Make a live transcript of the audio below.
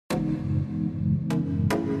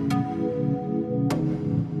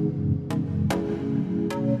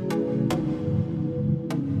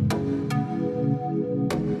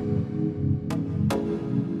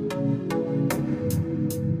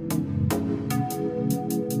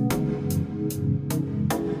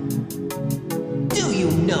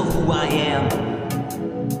I am.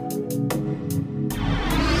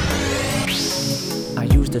 I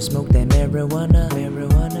used to smoke that marijuana.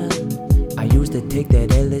 I used to take that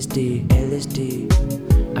LSD.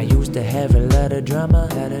 I used to have a lot of drama.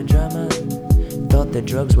 Thought the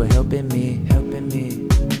drugs were helping me.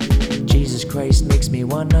 Jesus Christ makes me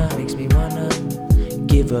wanna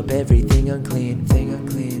give up everything unclean.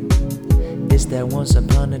 This that once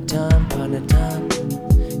upon a time.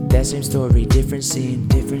 That same story, different scene.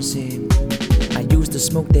 I used to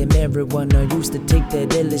smoke that marijuana, used to take that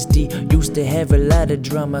LSD, used to have a lot of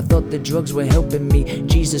drama, thought the drugs were helping me.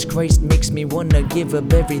 Jesus Christ makes me wanna give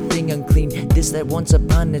up everything unclean. This that once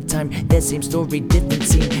upon a time, that same story, different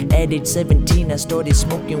scene. At age 17 I started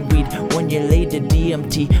smoking weed. 1 year later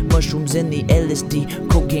DMT Mushrooms and the LSD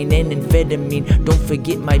Cocaine and amphetamine. Don't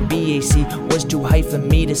forget my BAC was too high for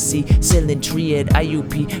me to see. Selling tree at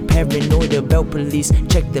IUP, paranoid about police.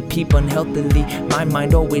 Check the peep unhealthily. My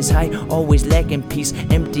mind always high, always lacking peace.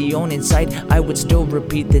 Empty on inside, I would still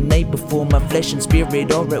repeat the night before. My flesh and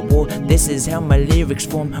spirit are at war. This is how my lyrics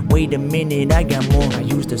form. Wait a minute, I got more. I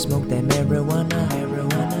used to smoke that marijuana.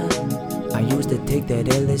 I used to take that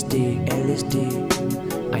LSD.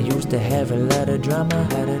 I used to have a lot of drama.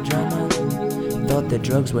 Thought the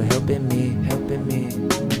drugs were helping me.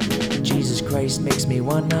 Jesus Christ makes me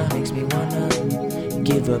wanna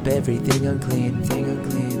give up everything unclean.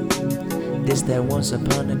 This that once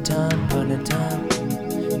upon a time.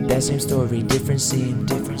 That same story, different scene.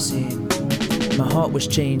 My heart was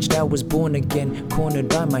changed, I was born again, cornered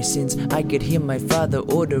by my sins. I could hear my Father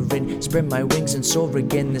ordering, spread my wings and soar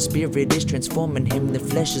again. The Spirit is transforming him, the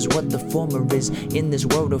flesh is what the former is. In this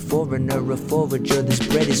world a foreigner, a forager, this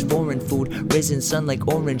bread is foreign food. Risen sun like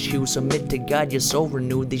orange hue, submit to God, your soul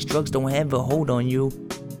renewed. These drugs don't have a hold on you.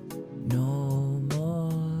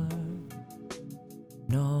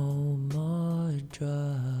 No more drugs.